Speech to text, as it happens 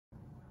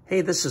Hey,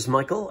 this is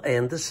Michael,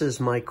 and this is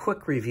my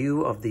quick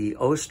review of the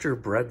Oster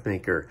Bread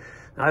Maker.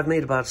 Now, I've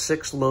made about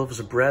 6 loaves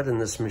of bread in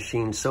this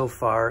machine so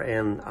far,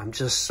 and I'm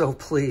just so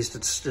pleased.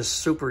 It's just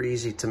super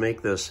easy to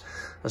make this,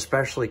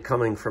 especially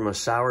coming from a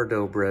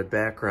sourdough bread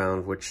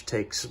background, which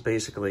takes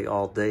basically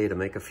all day to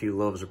make a few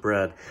loaves of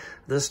bread.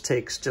 This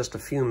takes just a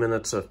few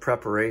minutes of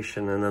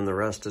preparation, and then the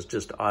rest is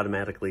just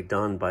automatically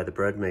done by the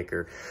bread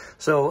maker.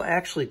 So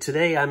actually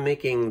today I'm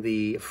making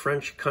the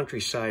French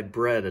countryside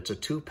bread. It's a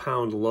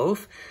 2-pound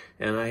loaf,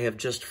 and I have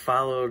just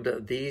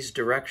followed these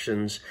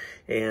directions.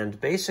 And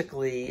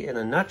basically, in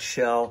a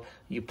nutshell,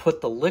 you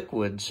put the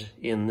liquids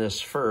in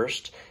this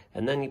first,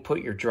 and then you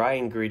put your dry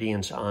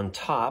ingredients on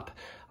top.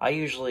 I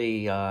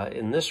usually,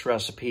 in this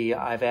recipe,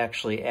 I've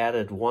actually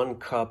added 1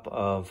 cup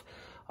of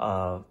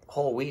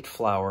whole wheat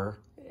flour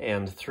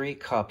and 3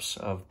 cups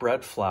of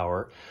bread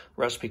flour.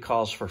 Recipe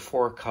calls for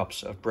 4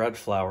 cups of bread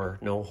flour,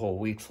 no whole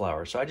wheat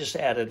flour. So I just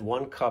added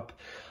 1 cup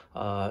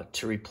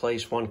to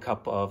replace 1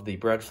 cup of the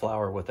bread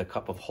flour with a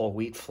cup of whole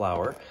wheat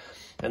flour.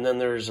 And then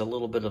there's a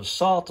little bit of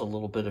salt, a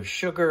little bit of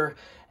sugar,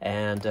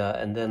 and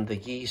then the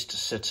yeast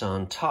sits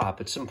on top.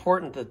 It's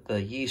important that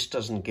the yeast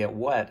doesn't get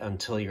wet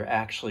until you're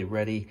actually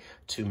ready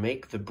to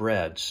make the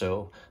bread.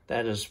 So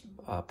that is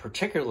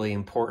particularly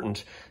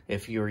important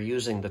if you're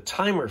using the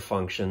timer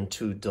function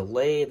to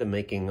delay the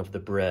making of the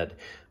bread,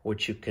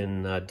 which you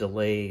can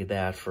delay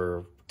that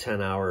for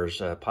 10 hours,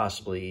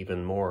 possibly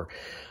even more.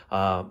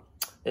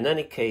 In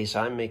any case,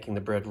 I'm making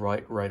the bread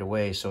right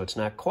away, so it's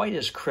not quite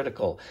as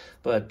critical.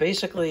 But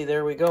basically,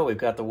 there we go. We've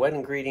got the wet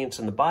ingredients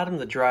in the bottom,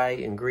 the dry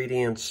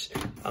ingredients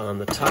on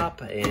the top,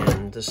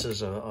 and this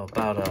is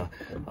about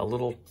a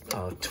little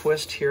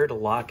twist here to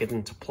lock it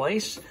into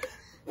place.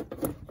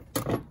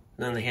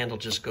 Then the handle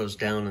just goes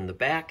down in the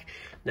back.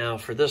 Now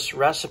for this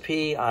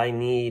recipe, I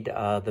need,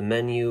 the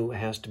menu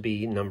has to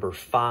be number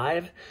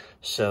 5.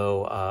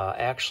 So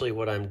actually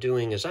what I'm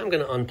doing is I'm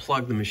gonna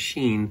unplug the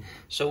machine.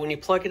 So when you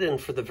plug it in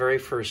for the very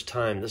first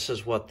time, this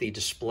is what the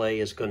display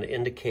is going to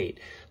indicate.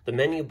 The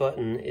menu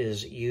button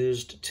is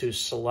used to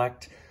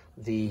select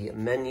the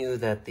menu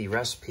that the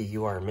recipe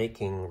you are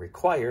making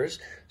requires.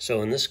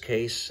 So in this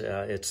case,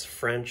 it's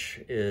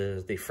French.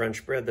 The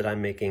French bread that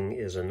I'm making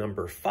is a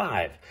number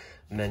 5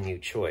 menu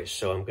choice.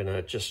 So I'm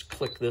gonna just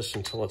click this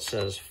until it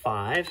says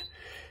 5.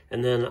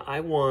 And then I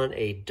want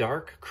a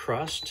dark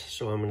crust,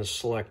 so I'm gonna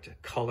select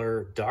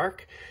color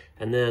dark.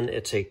 And then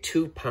it's a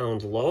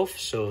 2-pound loaf,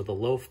 so the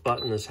loaf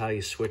button is how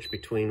you switch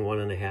between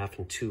 1.5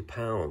 and 2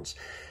 pounds.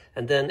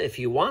 And then if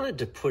you wanted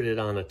to put it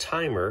on a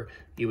timer,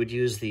 you would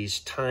use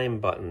these time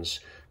buttons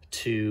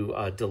to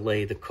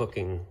delay the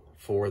cooking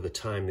for the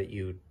time that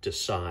you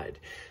decide.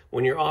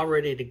 When you're all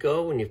ready to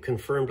go, when you've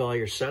confirmed all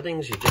your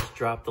settings, you just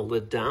drop the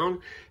lid down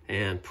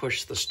and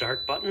push the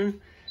start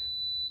button.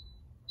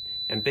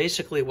 And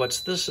basically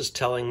what this is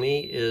telling me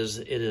is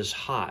it is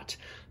hot.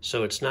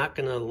 So it's not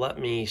gonna let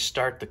me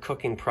start the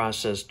cooking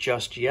process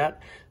just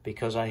yet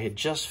because I had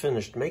just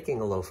finished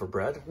making a loaf of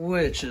bread,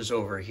 which is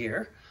over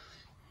here.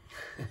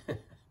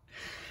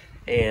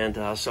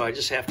 And so I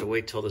just have to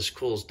wait till this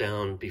cools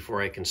down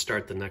before I can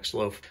start the next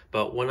loaf.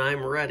 But when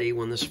I'm ready,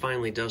 when this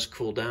finally does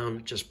cool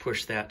down, just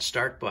push that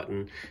start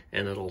button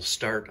and it'll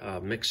start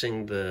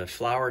mixing the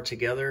flour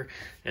together,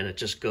 and it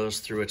just goes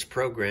through its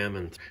program,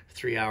 and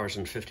 3 hours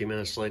and 50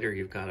 minutes later,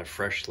 you've got a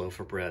fresh loaf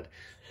of bread.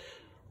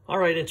 All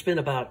right, it's been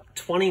about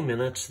 20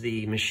 minutes.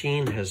 The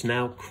machine has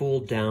now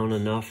cooled down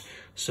enough.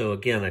 So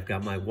again, I've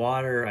got my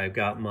water, I've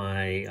got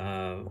my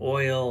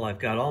oil, I've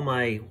got all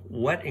my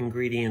wet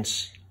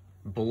ingredients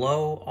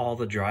below all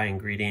the dry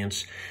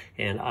ingredients,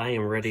 and I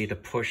am ready to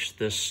push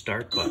this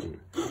start button.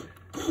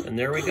 And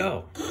there we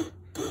go.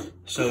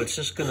 So it's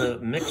just gonna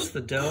mix the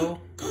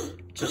dough,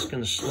 just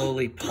gonna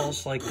slowly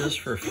pulse like this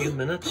for a few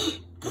minutes,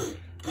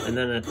 and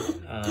then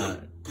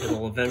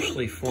it'll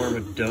eventually form a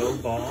dough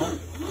ball,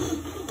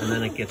 and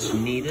then it gets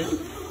kneaded.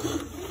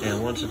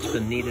 And once it's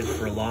been kneaded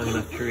for a long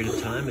enough period of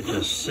time, it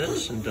just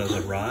sits and does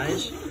a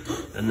rise.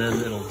 And then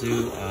it'll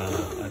do,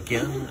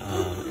 again,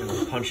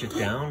 it'll punch it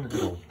down.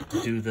 It'll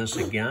do this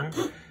again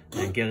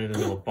and get it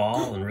into a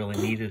ball and really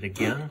knead it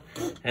again.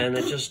 And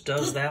it just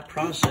does that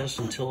process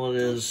until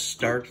it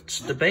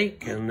starts to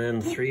bake. And then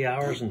 3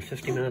 hours and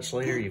 50 minutes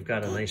later, you've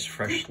got a nice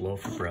fresh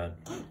loaf of bread.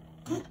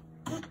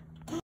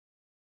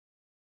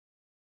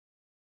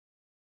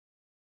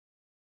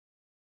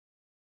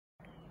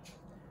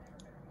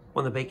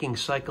 When the baking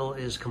cycle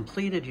is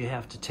completed, you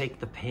have to take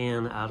the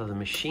pan out of the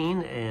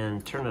machine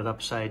and turn it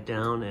upside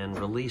down and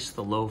release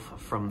the loaf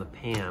from the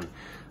pan.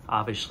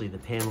 Obviously, the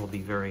pan will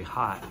be very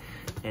hot.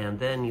 And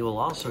then you will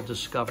also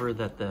discover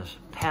that the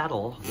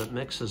paddle that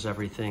mixes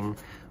everything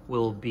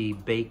will be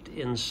baked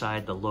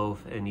inside the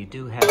loaf, and you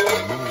do have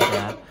to remove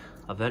that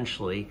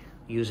eventually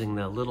using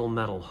the little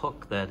metal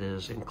hook that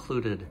is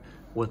included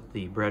with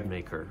the bread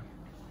maker.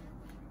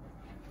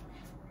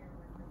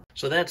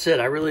 So that's it.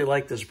 I really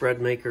like this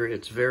bread maker.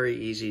 It's very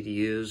easy to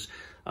use.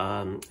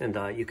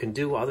 You can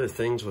do other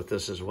things with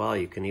this as well.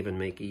 You can even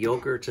make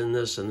yogurt in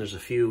this, and there's a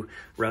few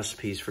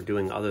recipes for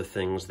doing other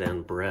things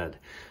than bread.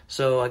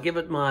 So I give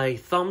it my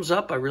thumbs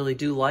up. I really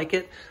do like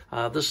it.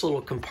 This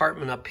little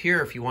compartment up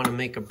here, if you want to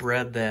make a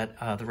bread that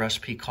the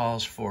recipe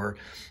calls for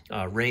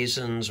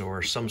raisins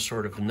or some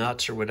sort of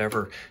nuts or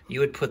whatever,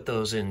 you would put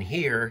those in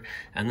here,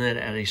 and then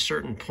at a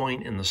certain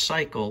point in the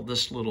cycle,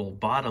 this little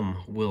bottom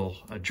will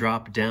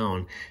drop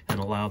down and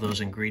allow those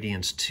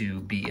ingredients to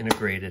be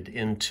integrated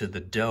into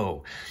the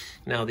dough.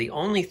 Now, the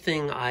only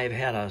thing I've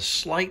had a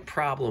slight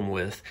problem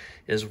with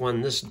is when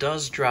this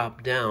does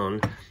drop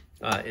down,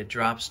 it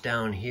drops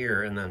down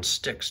here and then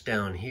sticks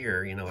down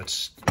here. You know,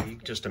 you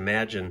just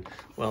imagine,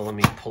 well, let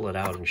me pull it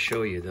out and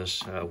show you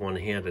this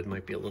one-handed.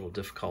 Might be a little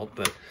difficult,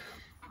 but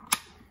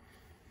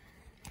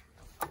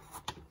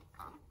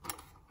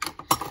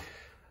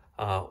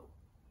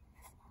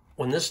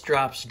when this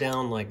drops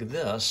down like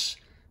this,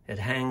 it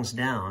hangs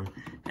down.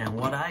 And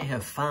what I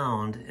have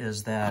found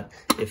is that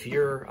if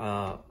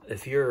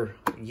your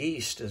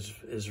yeast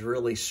is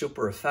really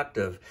super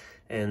effective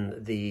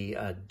and the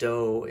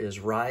dough is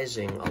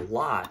rising a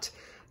lot,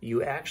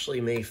 you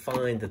actually may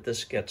find that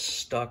this gets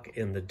stuck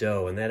in the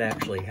dough. And that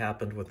actually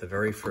happened with the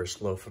very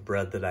first loaf of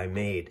bread that I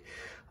made.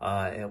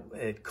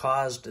 It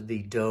caused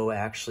the dough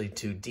actually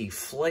to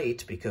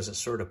deflate because it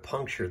sort of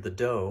punctured the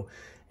dough.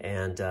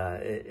 And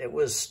it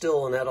was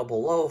still an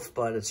edible loaf,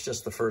 but it's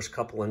just the first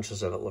couple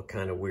inches of it looked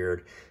kind of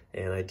weird.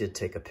 And I did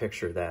take a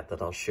picture of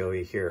that I'll show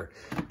you here.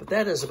 But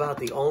that is about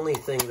the only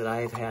thing that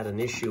I've had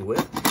an issue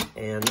with.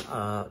 And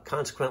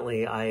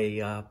consequently,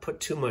 I put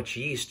too much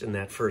yeast in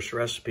that first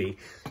recipe.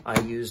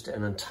 I used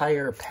an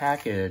entire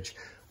package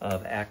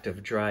of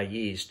active dry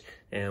yeast,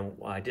 and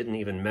I didn't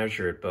even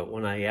measure it, but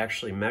when I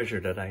actually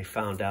measured it, I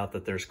found out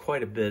that there's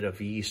quite a bit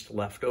of yeast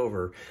left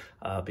over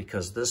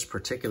because this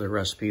particular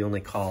recipe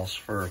only calls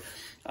for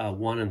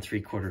 1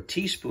 3/4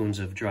 teaspoons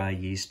of dry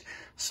yeast.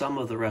 Some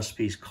of the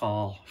recipes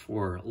call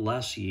for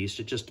less yeast.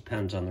 It just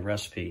depends on the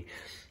recipe.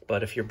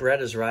 But if your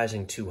bread is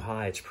rising too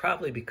high, it's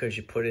probably because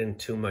you put in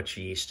too much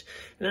yeast.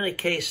 In any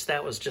case,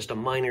 that was just a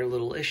minor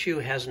little issue.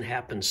 It hasn't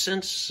happened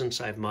since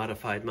I've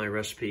modified my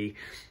recipe.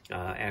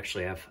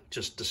 Actually, I've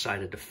just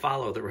decided to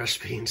follow the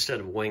recipe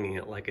instead of winging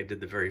it like I did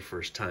the very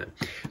first time.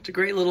 It's a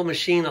great little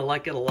machine. I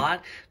like it a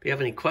lot. If you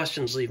have any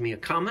questions, leave me a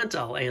comment.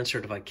 I'll answer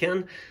it if I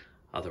can.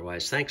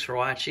 Otherwise, thanks for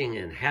watching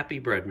and happy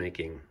bread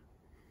making.